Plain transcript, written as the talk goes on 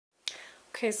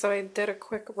Okay, so I did a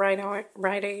quick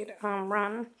Rite Aid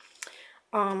run.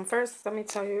 First, let me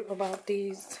tell you about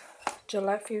these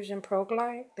Gillette Fusion Pro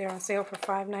Glide. They're on sale for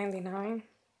 $5.99.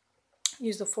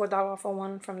 Use the $4 off of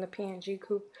one from the P&G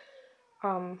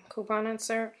coupon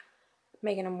insert,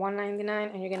 making them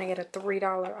 $1.99, and you're gonna get a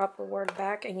 $3 up reward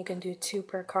back, and you can do 2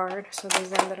 per card. So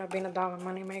these ended up being $1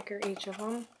 moneymaker, each of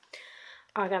them.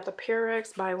 I got the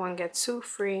Purex buy one get 2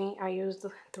 free. I used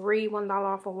the 3 $1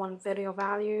 off of one video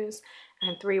values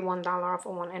and 3 $1 off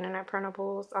of one internet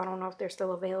printables. I don't know if they're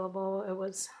still available. It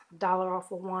was $1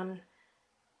 off of one,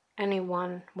 any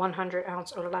one 100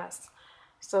 ounce or less.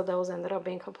 So those ended up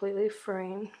being completely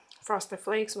free. Frosted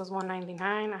Flakes was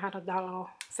 $1.99. I had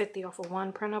 $1.50 off of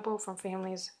one printable from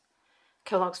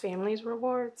Kellogg's Families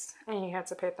Rewards, and you had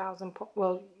to pay 1,000.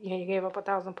 Well, yeah, you gave up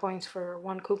 1,000 points for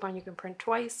one coupon. You can print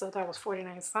twice, so that was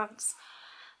 49 cents.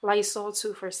 Lysol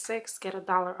 2 for $6, get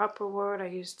 $1 up reward. I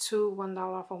used 2 $1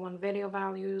 off of one video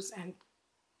values and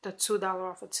the $2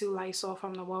 off of 2 Lysol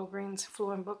from the Walgreens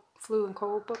flu and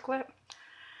cold booklet.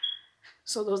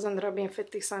 So those ended up being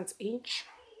 50 cents each.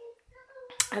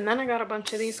 And then I got a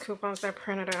bunch of these coupons that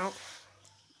printed out.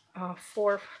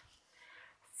 4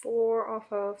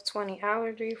 off of 20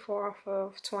 allergy, 4 off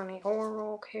of 20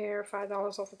 oral care,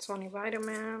 $5 off of 20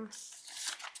 vitamin,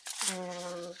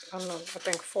 and I don't know, I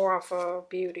think 4 off of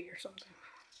beauty or something.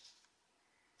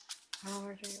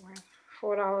 Allergy,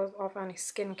 $4 off any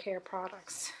skincare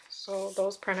products. So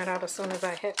those printed out as soon as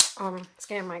I hit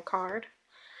scan my card.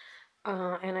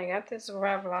 And I got this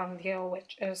Revlon deal,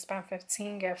 which is spend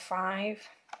 15 get 5.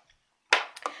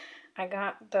 I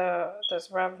got this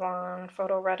Revlon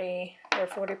Photo Ready. They're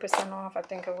 40% off. I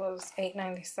think it was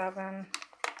 $8.97.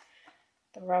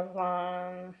 The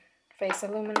Revlon Face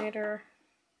Illuminator,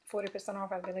 40%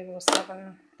 off. I believe it was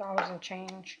 $7 and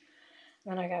change.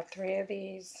 Then I got 3 of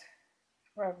these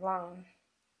Revlon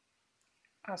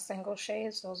single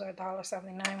shades. Those are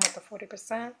 $1.79 with the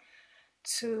 40%.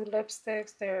 2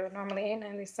 lipsticks. They're normally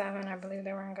 $8.97. I believe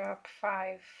they rang up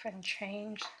 5 and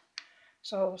change.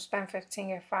 So spend 15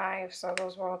 get 5. So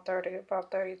those were all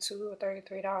about $32 or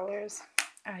 $33.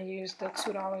 I used the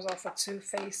 $2 off of 2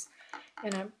 face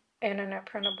in an internet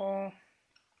printable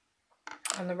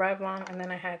on the Revlon, and then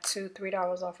I had 2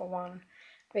 $3 off of one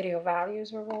video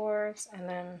values rewards. And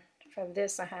then for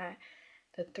this I had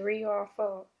the 3 off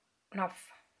of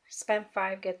spend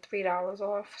 5 get $3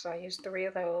 off. So I used 3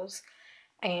 of those,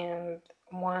 and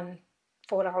one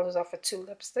 $4 off of 2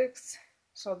 lipsticks.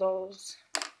 So those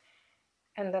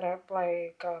ended up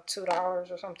like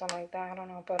 $2 or something like that. I don't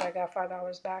know, but I got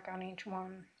 $5 back on each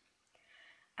one.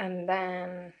 And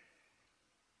then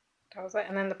that was it.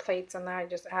 And then the plates, and then I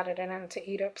just added it in to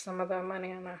eat up some of the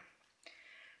money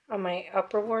on my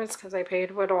up rewards, because I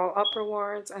paid with all up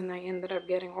rewards, and I ended up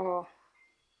getting all.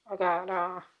 I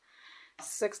got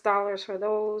 $6 for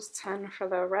those, 10 for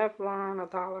the Revlon,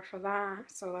 $1 for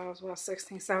that. So that was what,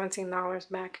 $16, $17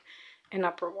 back in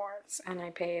up rewards, and I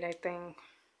paid, I think,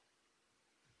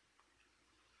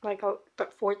 like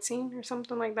 14 or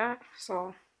something like that.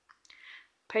 So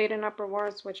paid in up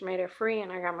rewards, which made it free,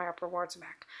 and I got my up rewards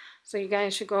back. So you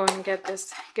guys should go and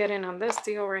get in on this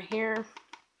deal right here,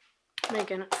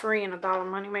 making it free and $1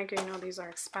 moneymaker. You know these are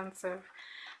expensive.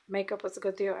 Makeup was a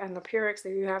good deal, and the Purex,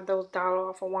 if you have those $1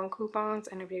 off of one coupons,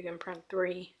 and if you can print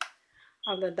 3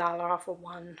 of the $1 off of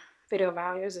one video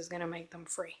values, is gonna make them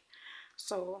free.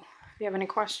 So if you have any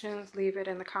questions, leave it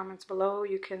in the comments below.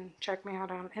 You can check me out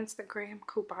on Instagram,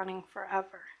 Couponing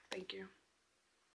Forever. Thank you.